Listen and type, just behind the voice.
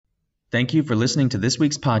Thank you for listening to this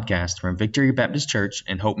week's podcast from Victory Baptist Church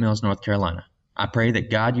in Hope Mills, North Carolina. I pray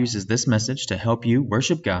that God uses this message to help you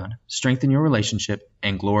worship God, strengthen your relationship,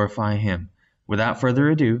 and glorify Him. Without further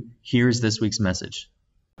ado, here is this week's message.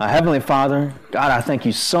 Heavenly Father, God, I thank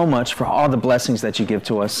you so much for all the blessings that you give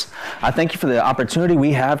to us. I thank you for the opportunity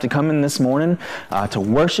we have to come in this morning to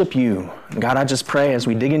worship you. God, I just pray as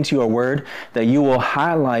we dig into your word that you will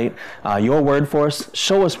highlight your word for us,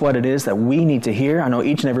 show us what it is that we need to hear. I know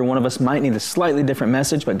each and every one of us might need a slightly different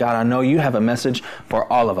message, but God, I know you have a message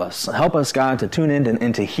for all of us. Help us, God, to tune in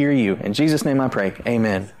and to hear you. In Jesus' name I pray,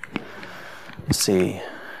 amen. Let's see.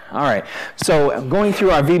 All right, so going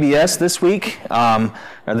through our VBS this week,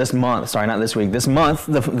 this month,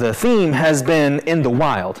 the theme has been in the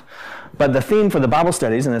wild. But the theme for the Bible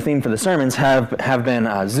studies and the theme for the sermons have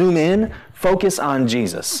been zoom in, focus on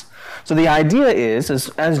Jesus. So the idea is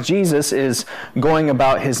as Jesus is going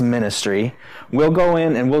about his ministry, we'll go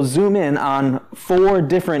in and we'll zoom in on four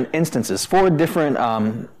different instances, four different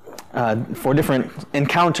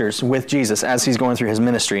encounters with Jesus as he's going through his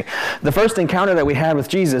ministry. The first encounter that we had with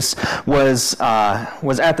Jesus was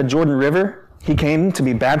at the Jordan River. He came to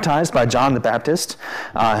be baptized by John the Baptist.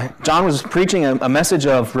 John was preaching a message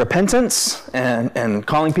of repentance and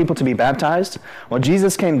calling people to be baptized. Well,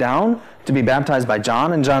 Jesus came down to be baptized by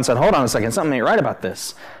John, and John said, hold on a second, something ain't right about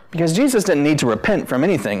this. Because Jesus didn't need to repent from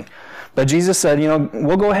anything. But Jesus said,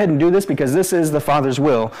 we'll go ahead and do this because this is the Father's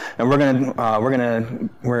will, and we're gonna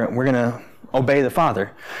obey the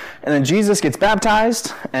Father. And then Jesus gets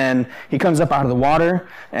baptized, and he comes up out of the water,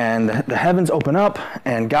 and the heavens open up,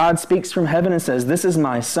 and God speaks from heaven and says, "This is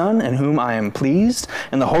my Son, in whom I am pleased,"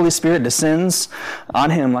 and the Holy Spirit descends on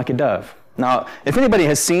him like a dove. Now, if anybody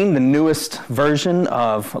has seen the newest version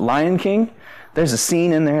of Lion King, there's a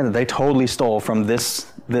scene in there that they totally stole from this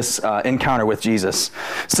encounter with Jesus.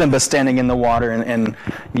 Simba standing in the water, and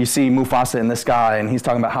you see Mufasa in the sky, and he's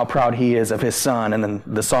talking about how proud he is of his son, and then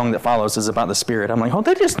the song that follows is about the Spirit. I'm like,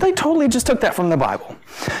 they totally just took that from the Bible.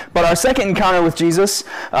 But our second encounter with Jesus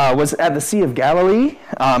was at the Sea of Galilee,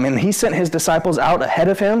 and he sent his disciples out ahead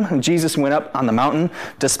of him, and Jesus went up on the mountain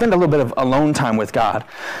to spend a little bit of alone time with God.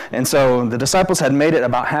 And so the disciples had made it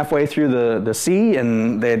about halfway through the sea,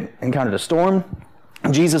 and they had encountered a storm.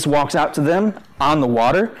 Jesus walks out to them on the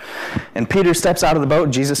water, and Peter steps out of the boat.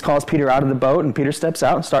 Jesus calls Peter out of the boat, and Peter steps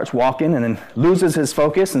out and starts walking and then loses his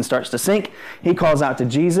focus and starts to sink. He calls out to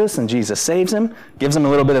Jesus, and Jesus saves him, gives him a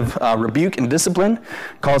little bit of rebuke and discipline,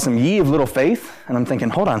 calls him ye of little faith. And I'm thinking,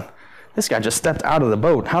 hold on, this guy just stepped out of the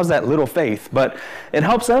boat. How's that little faith? But it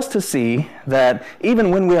helps us to see that even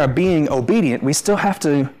when we are being obedient, we still have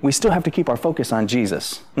to keep our focus on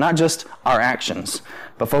Jesus, not just our actions,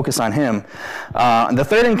 but focus on him. The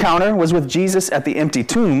third encounter was with Jesus at the empty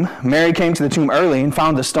tomb. Mary came to the tomb early and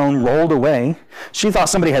found the stone rolled away. She thought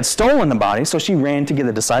somebody had stolen the body, so she ran to get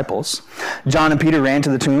the disciples. John and Peter ran to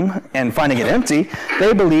the tomb, and finding it empty,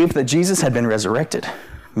 they believed that Jesus had been resurrected.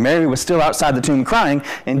 Mary was still outside the tomb crying,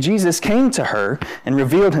 and Jesus came to her and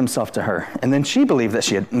revealed himself to her. And then she believed that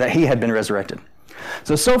he had been resurrected.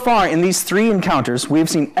 So far in these three encounters, we have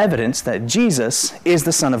seen evidence that Jesus is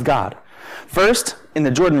the Son of God. First, in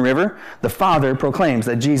the Jordan River, the Father proclaims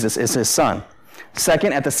that Jesus is his Son.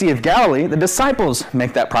 Second, at the Sea of Galilee, the disciples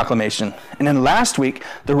make that proclamation. And then last week,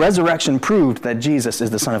 the resurrection proved that Jesus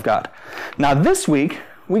is the Son of God. Now this week,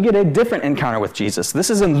 we get a different encounter with Jesus. This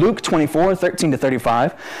is in Luke 24, 13 to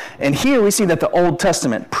 35. And here we see that the Old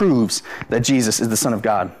Testament proves that Jesus is the Son of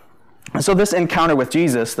God. And so this encounter with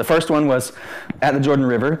Jesus, the first one was at the Jordan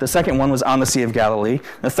River. The second one was on the Sea of Galilee.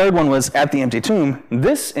 The third one was at the empty tomb.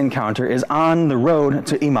 This encounter is on the road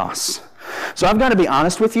to Emmaus. So I've got to be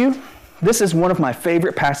honest with you. This is one of my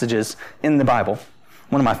favorite passages in the Bible.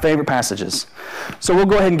 One of my favorite passages. So we'll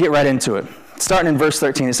go ahead and get right into it. Starting in verse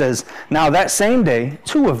 13, it says, "Now that same day,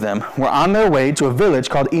 two of them were on their way to a village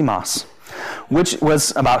called Emmaus, which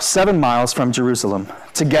was about 7 miles from Jerusalem.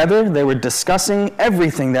 Together they were discussing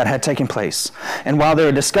everything that had taken place. And while they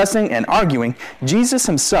were discussing and arguing, Jesus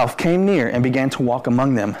himself came near and began to walk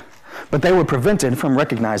among them. But they were prevented from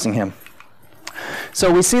recognizing him." So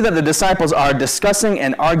we see that the disciples are discussing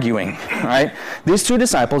and arguing, right? These two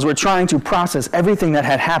disciples were trying to process everything that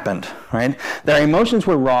had happened, right? Their emotions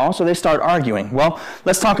were raw, so they start arguing. Well,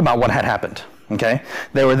 let's talk about what had happened, okay?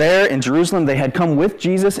 They were there in Jerusalem. They had come with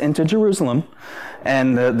Jesus into Jerusalem,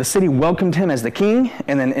 and the city welcomed him as the king,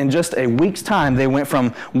 and then in just a week's time, they went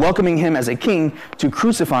from welcoming him as a king to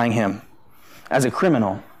crucifying him as a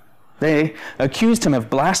criminal. They accused him of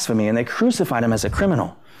blasphemy, and they crucified him as a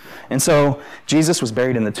criminal. And so Jesus was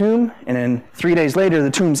buried in the tomb, and then 3 days later, the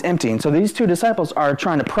tomb's empty. And so these two disciples are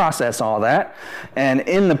trying to process all that. And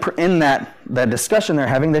in that discussion they're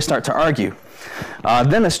having, they start to argue.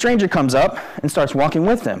 Then a stranger comes up and starts walking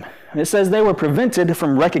with them. It says they were prevented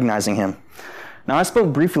from recognizing him. Now, I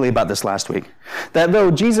spoke briefly about this last week, that though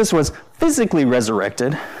Jesus was physically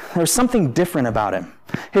resurrected, there was something different about him.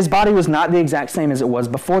 His body was not the exact same as it was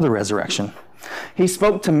before the resurrection. He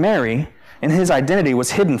spoke to Mary, and his identity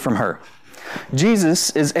was hidden from her. Jesus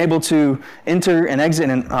is able to enter and exit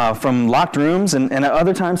from locked rooms, and at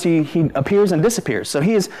other times he appears and disappears. So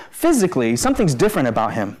he is physically, something's different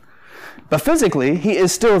about him. But physically, he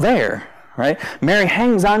is still there, right? Mary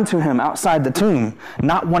hangs on to him outside the tomb,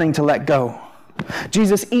 not wanting to let go.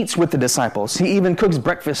 Jesus eats with the disciples. He even cooks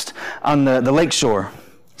breakfast on the lake shore.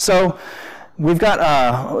 So we've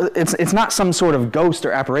got, it's not some sort of ghost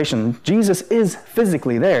or apparition. Jesus is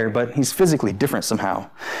physically there, but he's physically different somehow.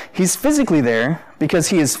 He's physically there because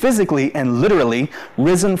he is physically and literally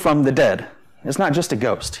risen from the dead. It's not just a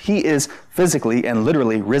ghost. He is physically and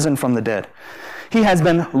literally risen from the dead. He has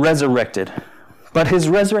been resurrected, but his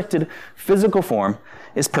resurrected physical form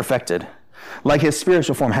is perfected, like his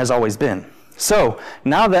spiritual form has always been. So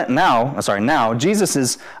now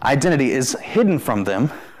Jesus' identity is hidden from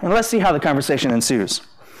them, and let's see how the conversation ensues.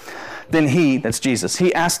 Then he, that's Jesus,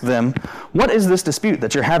 he asked them, "What is this dispute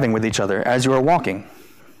that you're having with each other as you are walking?"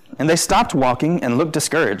 And they stopped walking and looked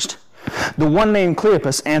discouraged. The one named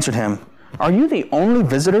Cleopas answered him, "Are you the only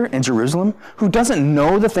visitor in Jerusalem who doesn't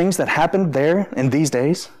know the things that happened there in these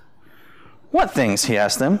days?" "What things?" he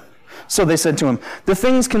asked them. So they said to him, "The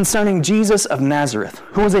things concerning Jesus of Nazareth,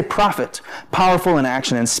 who was a prophet, powerful in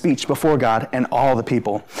action and speech before God and all the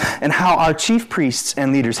people, and how our chief priests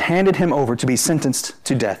and leaders handed him over to be sentenced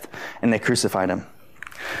to death, and they crucified him."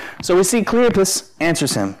 So we see Cleopas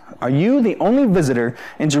answers him, "Are you the only visitor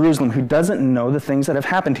in Jerusalem who doesn't know the things that have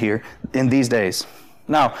happened here in these days?"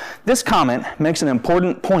 Now, this comment makes an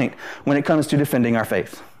important point when it comes to defending our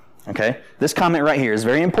faith. Okay? This comment right here is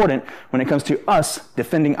very important when it comes to us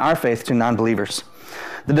defending our faith to non-believers.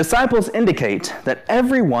 The disciples indicate that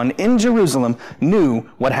everyone in Jerusalem knew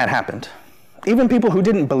what had happened. Even people who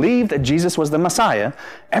didn't believe that Jesus was the Messiah,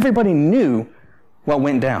 everybody knew what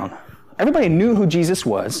went down. Everybody knew who Jesus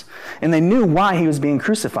was, and they knew why he was being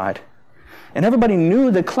crucified. And everybody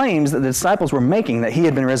knew the claims that the disciples were making that he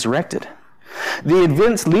had been resurrected. The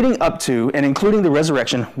events leading up to and including the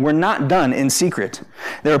resurrection were not done in secret.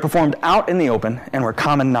 They were performed out in the open and were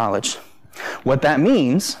common knowledge. What that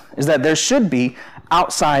means is that there should be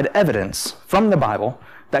outside evidence from the Bible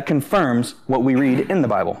that confirms what we read in the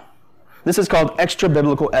Bible. This is called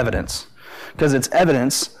extra-biblical evidence, because it's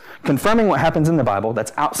evidence confirming what happens in the Bible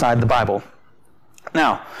that's outside the Bible.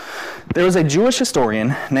 Now, there was a Jewish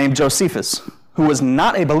historian named Josephus who was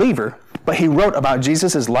not a believer, but he wrote about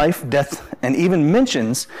Jesus' life, death, and even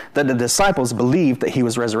mentions that the disciples believed that he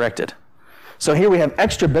was resurrected. So here we have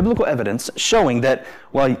extra biblical evidence showing that,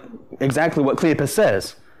 well, exactly what Cleopas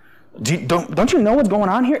says. Don't you know what's going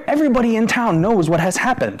on here? Everybody in town knows what has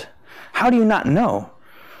happened. How do you not know?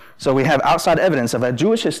 So we have outside evidence of a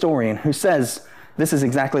Jewish historian who says this is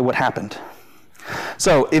exactly what happened.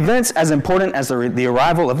 So events as important as the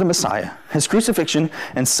arrival of the Messiah, his crucifixion,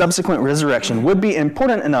 and subsequent resurrection would be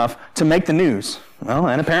important enough to make the news. Well,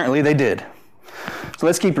 and apparently they did. So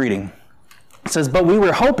let's keep reading. It says, "But we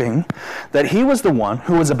were hoping that he was the one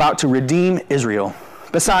who was about to redeem Israel.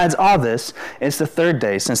 Besides all this, it's the third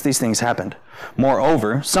day since these things happened.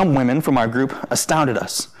 Moreover, some women from our group astounded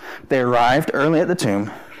us. They arrived early at the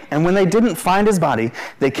tomb, and when they didn't find his body,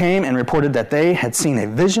 they came and reported that they had seen a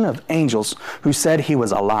vision of angels who said he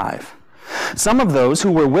was alive. Some of those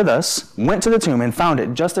who were with us went to the tomb and found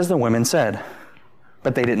it just as the women said,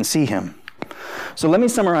 but they didn't see him." So let me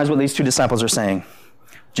summarize what these two disciples are saying.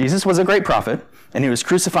 Jesus was a great prophet, and he was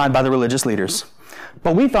crucified by the religious leaders.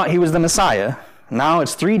 But we thought he was the Messiah. Now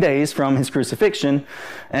it's 3 days from his crucifixion,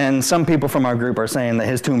 and some people from our group are saying that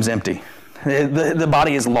his tomb's empty. The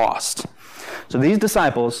body is lost. So these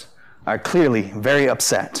disciples are clearly very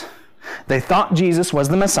upset. They thought Jesus was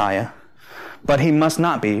the Messiah, but he must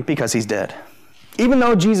not be because he's dead. Even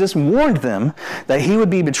though Jesus warned them that he would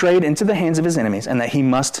be betrayed into the hands of his enemies and that he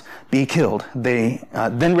must be killed, they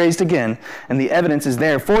then raised again, and the evidence is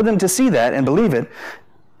there for them to see that and believe it,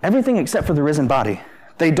 everything except for the risen body.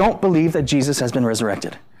 They don't believe that Jesus has been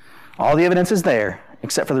resurrected. All the evidence is there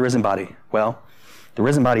except for the risen body. Well, the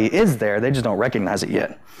risen body is there, they just don't recognize it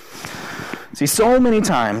yet. See, so many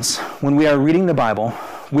times when we are reading the Bible,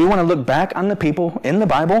 we want to look back on the people in the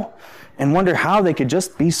Bible and wonder how they could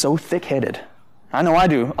just be so thick-headed. I know I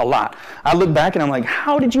do a lot. I look back and I'm like,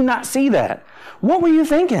 how did you not see that? What were you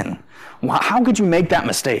thinking? How could you make that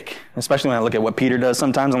mistake? Especially when I look at what Peter does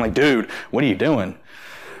sometimes, I'm like, dude, what are you doing?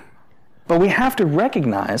 But we have to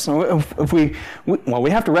recognize, we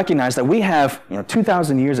have to recognize that we have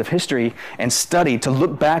 2,000 years of history and study to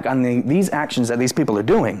look back on these actions that these people are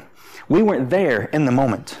doing. We weren't there in the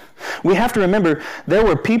moment. We have to remember there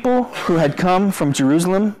were people who had come from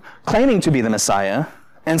Jerusalem claiming to be the Messiah,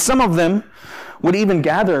 and some of them would even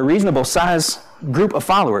gather a reasonable size group of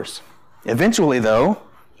followers. Eventually, though,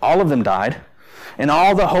 all of them died, and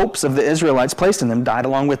all the hopes of the Israelites placed in them died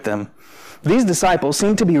along with them. These disciples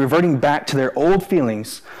seem to be reverting back to their old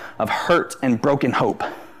feelings of hurt and broken hope.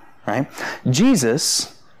 Right?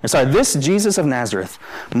 This Jesus of Nazareth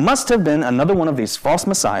must have been another one of these false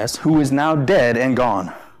messiahs who is now dead and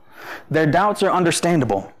gone. Their doubts are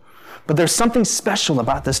understandable, but there's something special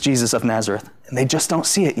about this Jesus of Nazareth, and they just don't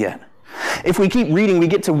see it yet. If we keep reading, we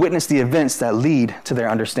get to witness the events that lead to their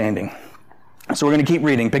understanding. So we're going to keep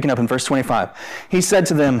reading, picking up in verse 25. He said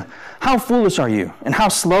to them, "How foolish are you, and how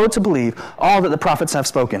slow to believe all that the prophets have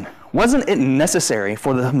spoken? Wasn't it necessary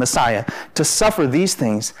for the Messiah to suffer these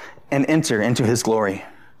things and enter into his glory?"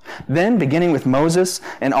 Then, beginning with Moses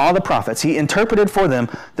and all the prophets, he interpreted for them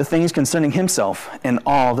the things concerning himself in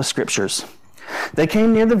all the scriptures. They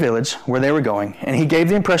came near the village where they were going, and he gave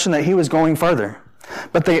the impression that he was going further.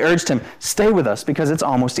 But they urged him, "Stay with us, because it's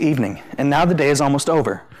almost evening, and now the day is almost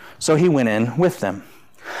over." So he went in with them.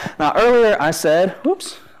 Now, earlier I said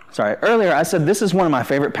this is one of my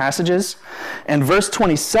favorite passages, and verse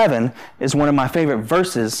 27 is one of my favorite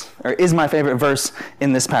verses, or is my favorite verse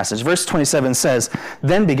in this passage. Verse 27 says,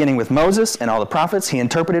 "Then beginning with Moses and all the prophets, he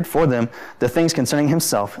interpreted for them the things concerning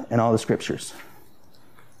himself in all the scriptures."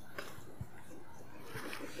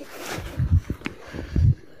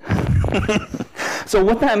 So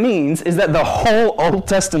what that means is that the whole Old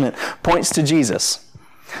Testament points to Jesus.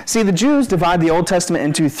 See, the Jews divide the Old Testament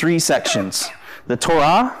into 3 sections: the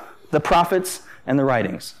Torah, the prophets, and the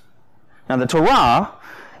writings. Now, the Torah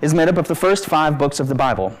is made up of the first 5 books of the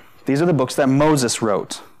Bible. These are the books that Moses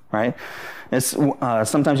wrote, right?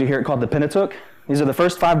 Sometimes you hear it called the Pentateuch. These are the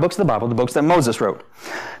first 5 books of the Bible, the books that Moses wrote.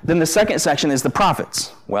 Then the second section is the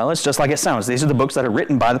prophets. Well, it's just like it sounds. These are the books that are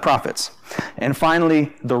written by the prophets. And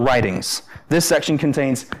finally, the writings. This section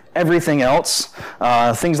contains everything else,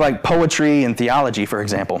 things like poetry and theology, for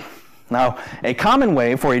example. Now, a common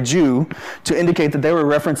way for a Jew to indicate that they were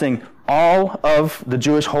referencing all of the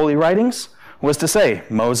Jewish holy writings was to say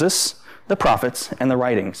Moses, the prophets, and the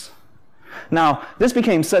writings. Now, this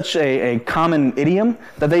became such a common idiom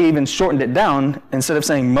that they even shortened it down. Instead of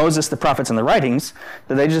saying Moses, the prophets, and the writings,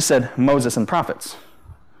 that they just said Moses and prophets.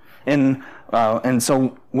 And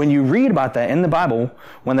so when you read about that in the Bible,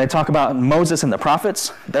 when they talk about Moses and the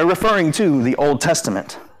prophets, they're referring to the Old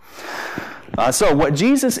Testament. So what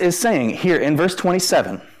Jesus is saying here in verse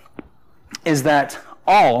 27 is that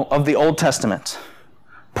all of the Old Testament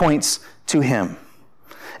points to him.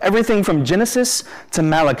 Everything from Genesis to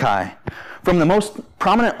Malachi, from the most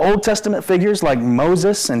prominent Old Testament figures like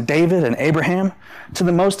Moses and David and Abraham, to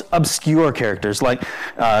the most obscure characters like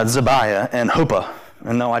Zebiah and Huppah.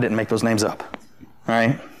 And no, I didn't make those names up. All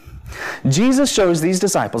right? Jesus shows these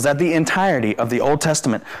disciples that the entirety of the Old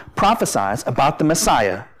Testament prophesies about the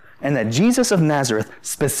Messiah, and that Jesus of Nazareth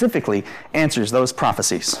specifically answers those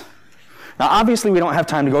prophecies. Now, obviously, we don't have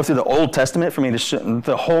time to go through the Old Testament for me to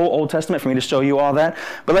the whole Old Testament for me to show you all that,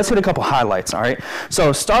 but let's hit a couple highlights, all right?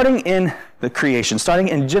 So, starting in the creation, starting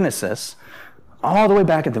in Genesis, all the way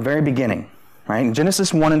back at the very beginning, right? In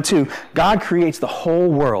Genesis 1 and 2, God creates the whole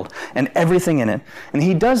world and everything in it, and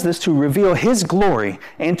he does this to reveal his glory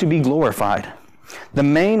and to be glorified. The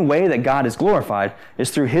main way that God is glorified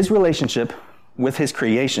is through his relationship with his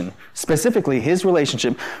creation, specifically his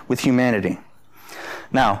relationship with humanity.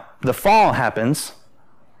 Now, the fall happens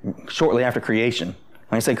shortly after creation.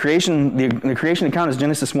 When I say creation, the creation account is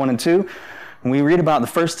Genesis 1 and 2, and we read about the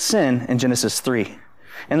first sin in Genesis 3.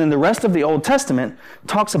 And then the rest of the Old Testament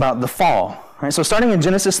talks about the fall. Right? So starting in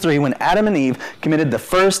Genesis 3, when Adam and Eve committed the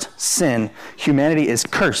first sin, humanity is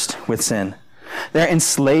cursed with sin. They're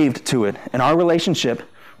enslaved to it, and our relationship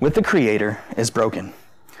with the Creator is broken.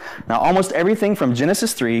 Now, almost everything from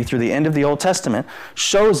Genesis 3 through the end of the Old Testament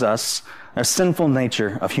shows us a sinful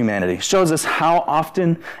nature of humanity, shows us how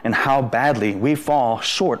often and how badly we fall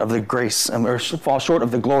short of the grace, or fall short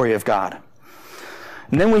of the glory of God.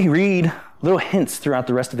 And then we read little hints throughout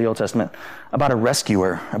the rest of the Old Testament about a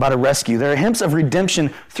rescuer, about a rescue. There are hints of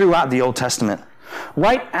redemption throughout the Old Testament.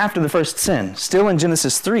 Right after the first sin, still in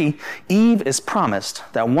Genesis 3, Eve is promised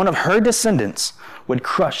that one of her descendants would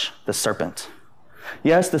crush the serpent.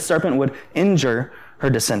 Yes, the serpent would injure her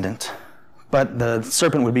descendant, but the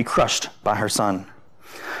serpent would be crushed by her son.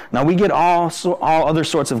 Now we get all other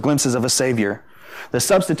sorts of glimpses of a Savior. The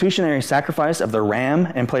substitutionary sacrifice of the ram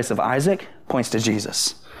in place of Isaac points to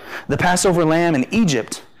Jesus. The Passover lamb in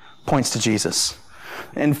Egypt points to Jesus.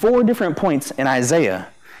 In 4 different points in Isaiah,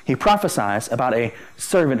 he prophesies about a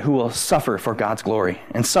servant who will suffer for God's glory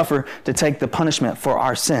and suffer to take the punishment for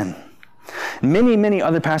our sin. Many, many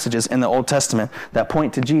other passages in the Old Testament that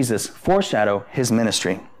point to Jesus foreshadow his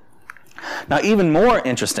ministry. Now, even more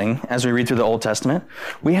interesting, as we read through the Old Testament,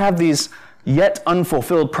 we have these yet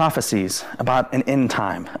unfulfilled prophecies about an end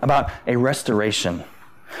time, about a restoration,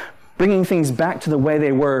 bringing things back to the way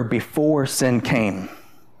they were before sin came.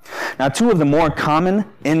 Now, 2 of the more common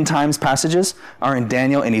end times passages are in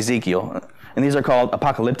Daniel and Ezekiel, and these are called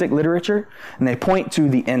apocalyptic literature, and they point to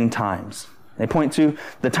the end times. They point to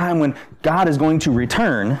the time when God is going to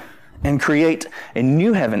return and create a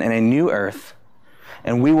new heaven and a new earth,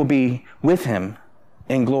 and we will be with him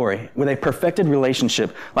in glory with a perfected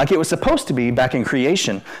relationship like it was supposed to be back in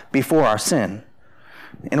creation before our sin.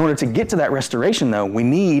 In order to get to that restoration, though, we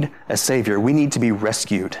need a Savior. We need to be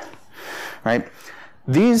rescued, right?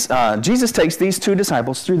 Jesus takes these 2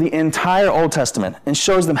 disciples through the entire Old Testament and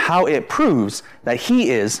shows them how it proves that he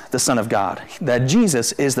is the Son of God, that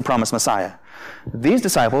Jesus is the promised Messiah. These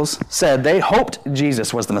disciples said they hoped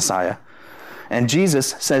Jesus was the Messiah, and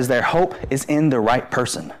Jesus says their hope is in the right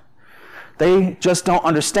person. They just don't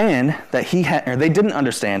understand that they didn't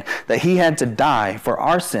understand that he had to die for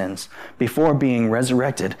our sins before being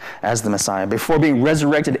resurrected as the Messiah, before being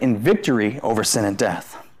resurrected in victory over sin and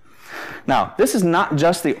death. Now, this is not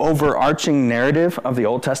just the overarching narrative of the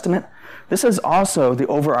Old Testament. This is also the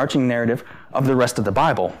overarching narrative of the rest of the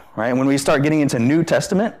Bible, right? When we start getting into New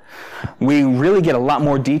Testament, we really get a lot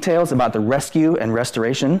more details about the rescue and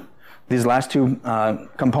restoration. These last 2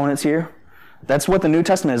 components here, that's what the New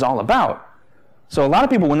Testament is all about. So a lot of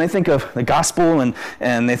people, when they think of the gospel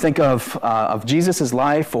and they think of Jesus'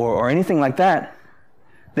 life or anything like that,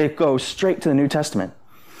 they go straight to the New Testament.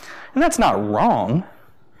 And that's not wrong,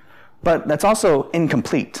 but that's also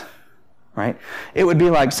incomplete, right? It would be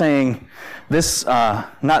like saying this,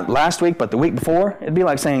 not last week, but the week before, it'd be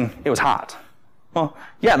like saying it was hot. Well,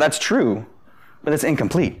 yeah, that's true, but it's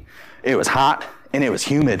incomplete. It was hot and it was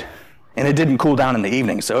humid. And it didn't cool down in the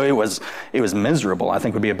evening, so it was miserable, I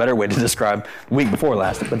think would be a better way to describe the week before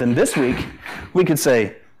last. But then this week, we could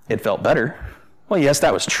say it felt better. Well, yes,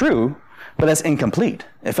 that was true, but that's incomplete.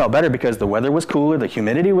 It felt better because the weather was cooler, the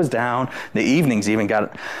humidity was down, the evenings even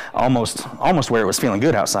got almost where it was feeling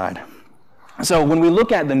good outside. So when we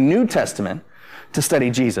look at the New Testament to study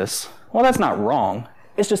Jesus, well, that's not wrong.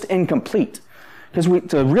 It's just incomplete. Because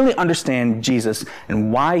to really understand Jesus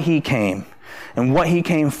and why he came and what he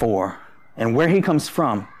came for and where he comes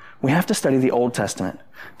from, we have to study the Old Testament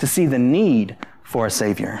to see the need for a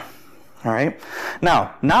Savior. All right?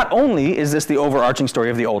 Now, not only is this the overarching story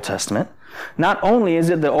of the Old Testament, not only is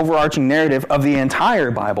it the overarching narrative of the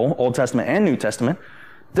entire Bible, Old Testament and New Testament,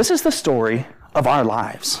 this is the story of our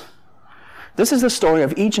lives. This is the story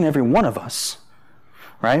of each and every one of us.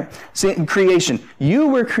 Right? See, in creation, you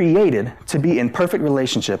were created to be in perfect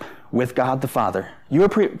relationship with God the Father. You were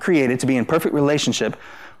created to be in perfect relationship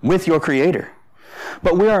with your Creator.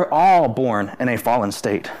 But we are all born in a fallen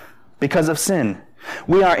state because of sin.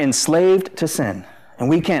 We are enslaved to sin, and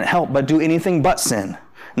we can't help but do anything but sin.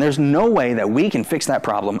 And there's no way that we can fix that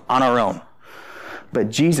problem on our own.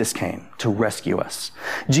 But Jesus came to rescue us.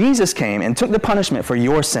 Jesus came and took the punishment for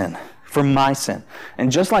your sin, for my sin.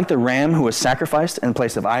 And just like the ram who was sacrificed in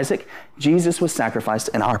place of Isaac, Jesus was sacrificed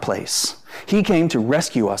in our place. He came to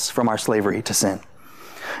rescue us from our slavery to sin.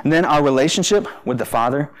 And then our relationship with the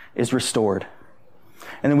Father is restored.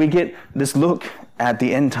 And then we get this look at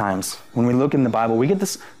the end times. When we look in the Bible, we get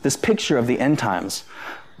this picture of the end times,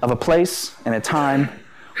 of a place and a time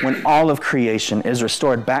when all of creation is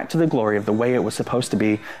restored back to the glory of the way it was supposed to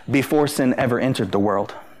be before sin ever entered the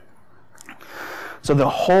world. So the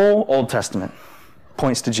whole Old Testament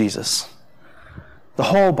points to Jesus. The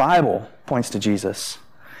whole Bible points to Jesus.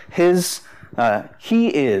 He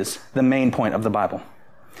is the main point of the Bible.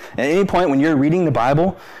 At any point when you're reading the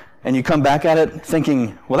Bible and you come back at it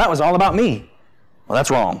thinking, well, that was all about me. Well, that's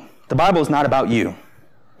wrong. The Bible is not about you.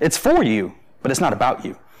 It's for you, but it's not about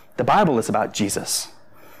you. The Bible is about Jesus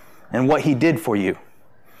and what he did for you.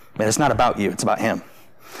 But it's not about you. It's about him.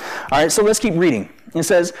 All right, so let's keep reading. It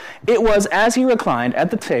says, "It was as he reclined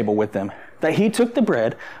at the table with them that he took the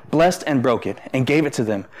bread, blessed and broke it, and gave it to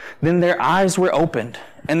them. Then their eyes were opened,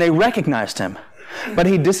 and they recognized him, but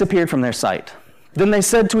he disappeared from their sight. Then they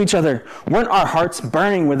said to each other, weren't our hearts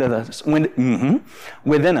burning within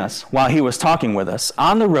us while he was talking with us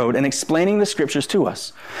on the road and explaining the scriptures to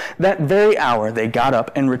us? That very hour they got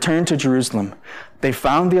up and returned to Jerusalem. They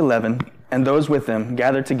found the 11 and those with them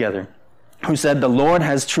gathered together, who said, the Lord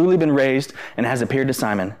has truly been raised and has appeared to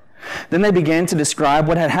Simon. Then they began to describe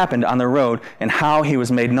what had happened on the road and how he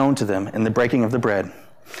was made known to them in the breaking of the bread.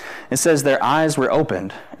 It says their eyes were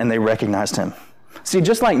opened and they recognized him. See,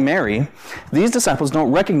 just like Mary, these disciples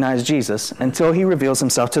don't recognize Jesus until he reveals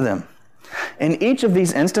himself to them. In each of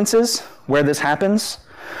these instances where this happens,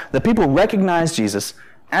 the people recognize Jesus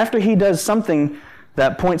after he does something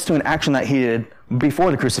that points to an action that he did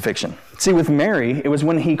before the crucifixion. See, with Mary, it was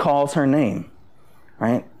when he calls her name,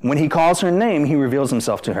 right? When he calls her name, he reveals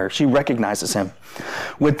himself to her. She recognizes him.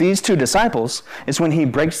 With these two disciples, it's when he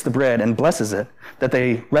breaks the bread and blesses it that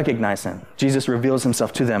they recognize him. Jesus reveals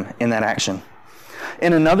himself to them in that action.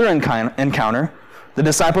 In another encounter, the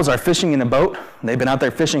disciples are fishing in a boat. They've been out there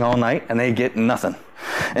fishing all night, and they get nothing.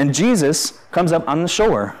 And Jesus comes up on the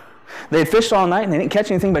shore. They had fished all night, and they didn't catch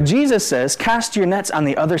anything, but Jesus says, cast your nets on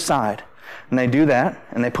the other side. And they do that,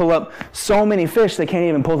 and they pull up so many fish, they can't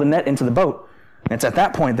even pull the net into the boat. And it's at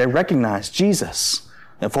that point they recognize Jesus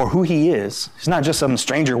and for who he is. He's not just some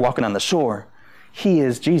stranger walking on the shore. He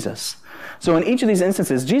is Jesus. So in each of these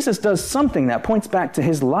instances, Jesus does something that points back to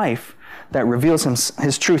his life that reveals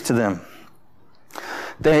his truth to them.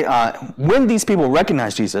 When these people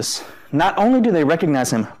recognize Jesus, not only do they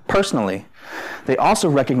recognize him personally, they also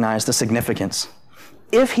recognize the significance.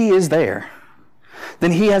 If he is there,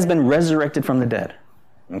 then he has been resurrected from the dead.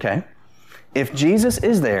 Okay? If Jesus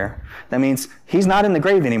is there, that means he's not in the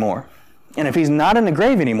grave anymore. And if he's not in the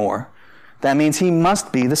grave anymore, that means he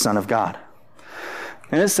must be the Son of God.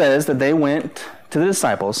 And it says that they went to the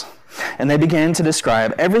disciples and they began to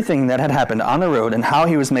describe everything that had happened on the road and how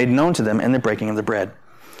he was made known to them in the breaking of the bread.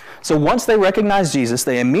 So once they recognize Jesus,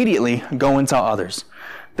 they immediately go and tell others.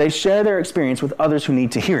 They share their experience with others who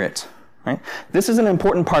need to hear it. Right? This is an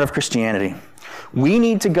important part of Christianity. We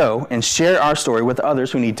need to go and share our story with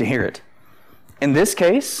others who need to hear it. In this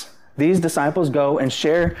case, these disciples go and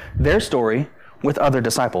share their story with other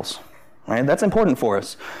disciples. Right? That's important for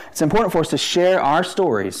us. It's important for us to share our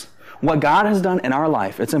stories, what God has done in our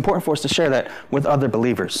life. It's important for us to share that with other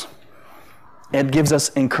believers. It gives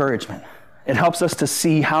us encouragement. It helps us to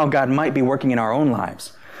see how God might be working in our own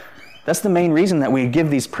lives. That's the main reason that we give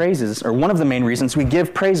these praises, or one of the main reasons we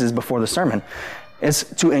give praises before the sermon, is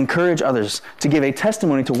to encourage others, to give a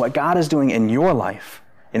testimony to what God is doing in your life.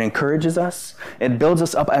 It encourages us. It builds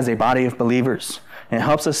us up as a body of believers. And it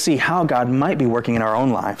helps us see how God might be working in our own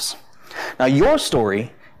lives. Now, your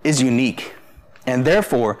story is unique. And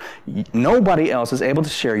therefore, nobody else is able to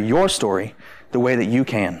share your story the way that you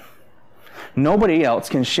can. Nobody else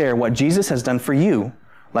can share what Jesus has done for you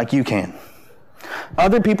like you can.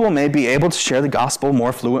 Other people may be able to share the gospel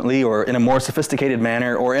more fluently or in a more sophisticated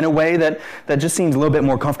manner or in a way that just seems a little bit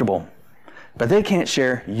more comfortable. But they can't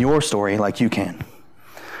share your story like you can.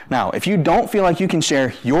 Now, if you don't feel like you can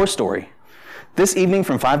share your story, this evening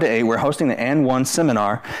from 5 to 8, we're hosting the N1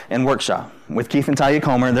 seminar and workshop with Keith and Talia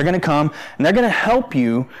Comer. They're going to come and they're going to help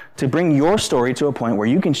you to bring your story to a point where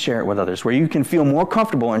you can share it with others, where you can feel more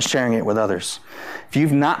comfortable in sharing it with others. If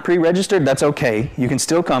you've not pre-registered, that's okay. You can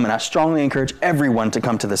still come, and I strongly encourage everyone to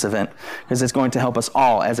come to this event because it's going to help us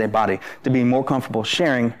all as a body to be more comfortable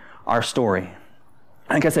sharing our story.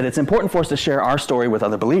 Like I said, it's important for us to share our story with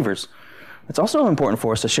other believers. It's also important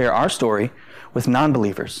for us to share our story with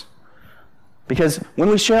non-believers. Because when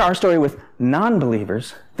we share our story with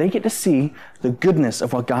non-believers, they get to see the goodness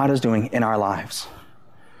of what God is doing in our lives.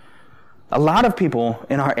 A lot of people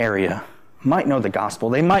in our area might know the gospel.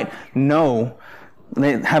 They might know,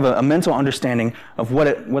 they have a mental understanding of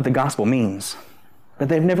what the gospel means. But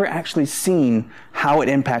they've never actually seen how it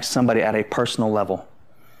impacts somebody at a personal level.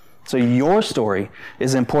 So your story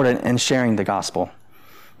is important in sharing the gospel.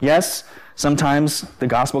 Yes, sometimes the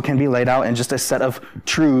gospel can be laid out in just a set of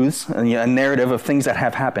truths, a narrative of things that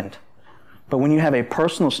have happened. But when you have a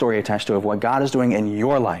personal story attached to it of what God is doing in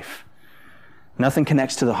your life, nothing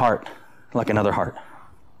connects to the heart like another heart.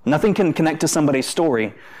 Nothing can connect to somebody's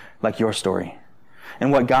story like your story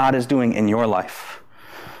and what God is doing in your life.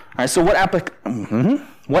 All right, so what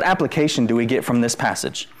application do we get from this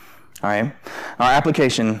passage? All right, our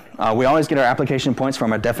application, we always get our application points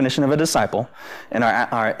from our definition of a disciple and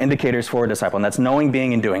our indicators for a disciple, and that's knowing,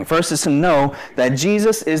 being, and doing. First is to know that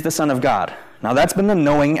Jesus is the Son of God. Now, that's been the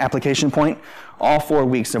knowing application point all 4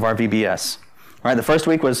 weeks of our VBS. All right, the first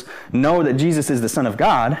week was know that Jesus is the Son of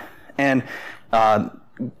God, and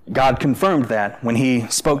God confirmed that when he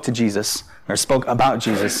spoke to Jesus, or spoke about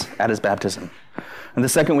Jesus at his baptism. And the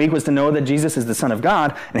second week was to know that Jesus is the Son of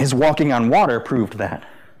God, and his walking on water proved that.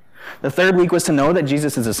 The third week was to know that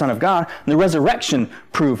Jesus is the Son of God, and the resurrection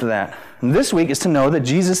proved that. And this week is to know that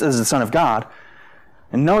Jesus is the Son of God,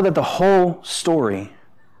 and know that the whole story,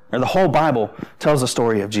 or the whole Bible, tells the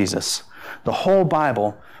story of Jesus. The whole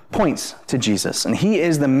Bible points to Jesus, and he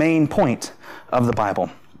is the main point of the Bible.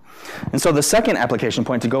 And so the second application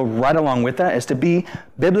point to go right along with that is to be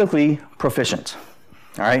biblically proficient.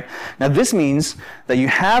 All right? Now this means that you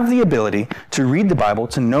have the ability to read the Bible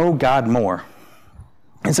to know God more.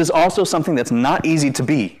 This is also something that's not easy to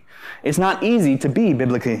be. It's not easy to be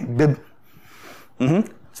biblically...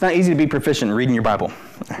 It's not easy to be proficient reading your Bible.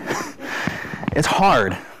 It's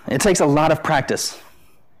hard. It takes a lot of practice.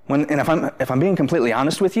 If I'm being completely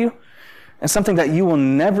honest with you, it's something that you will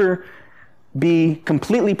never be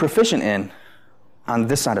completely proficient in on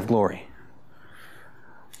this side of glory.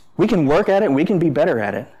 We can work at it, we can be better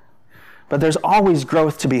at it, but there's always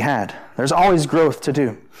growth to be had. There's always growth to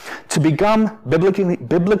do. To become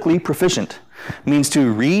biblically proficient means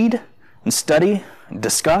to read and study, and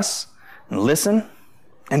discuss and listen,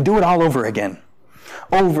 and do it all over again,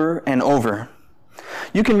 over and over.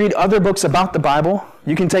 You can read other books about the Bible,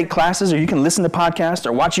 you can take classes, or you can listen to podcasts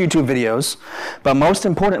or watch YouTube videos, but most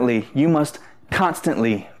importantly, you must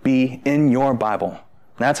constantly be in your Bible.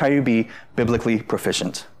 That's how you be biblically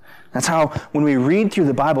proficient. That's how, when we read through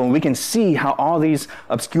the Bible, we can see how all these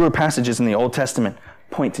obscure passages in the Old Testament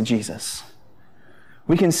point to Jesus.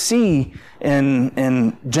 We can see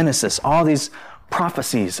in Genesis all these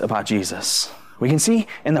prophecies about Jesus. We can see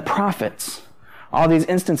in the prophets all these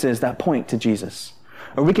instances that point to Jesus.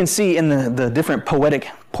 Or we can see in the different poetic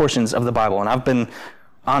portions of the Bible. And I've been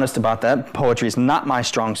honest about that. Poetry is not my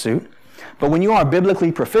strong suit. But when you are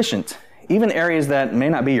biblically proficient, even areas that may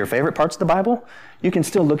not be your favorite parts of the Bible, you can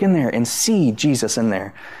still look in there and see Jesus in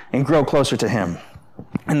there and grow closer to him.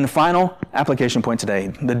 And the final application point today,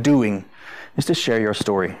 the doing, is to share your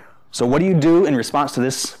story. So what do you do in response to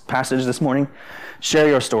this passage this morning? Share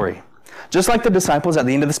your story. Just like the disciples at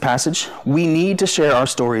the end of this passage, we need to share our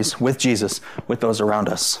stories with Jesus, with those around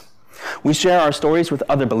us. We share our stories with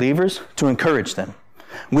other believers to encourage them.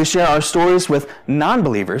 We share our stories with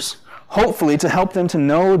non-believers, hopefully to help them to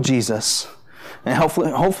know Jesus. And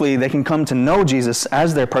hopefully they can come to know Jesus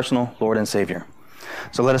as their personal Lord and Savior.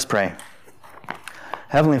 So let us pray.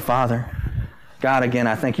 Heavenly Father, God, again,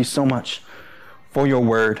 I thank you so much for your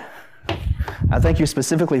word. I thank you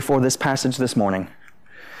specifically for this passage this morning,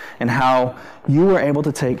 and how you were able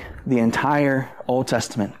to take the entire Old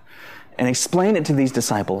Testament and explain it to these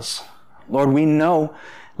disciples. Lord, we know,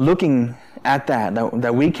 looking at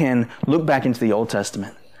that we can look back into the Old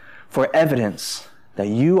Testament for evidence that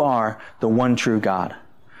you are the one true God.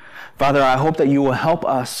 Father, I hope that you will help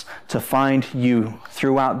us to find you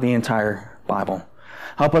throughout the entire Bible.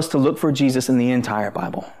 Help us to look for Jesus in the entire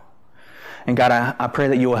Bible. And God, I pray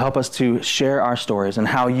that you will help us to share our stories and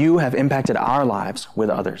how you have impacted our lives with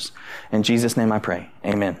others. In Jesus' name I pray.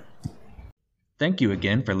 Amen. Thank you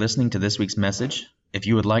again for listening to this week's message. If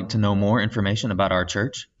you would like to know more information about our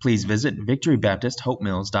church, please visit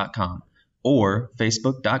victorybaptisthopemills.com or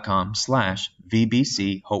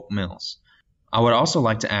facebook.com/VBC Hope Mills. I would also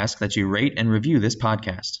like to ask that you rate and review this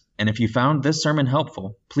podcast. And if you found this sermon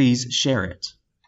helpful, please share it.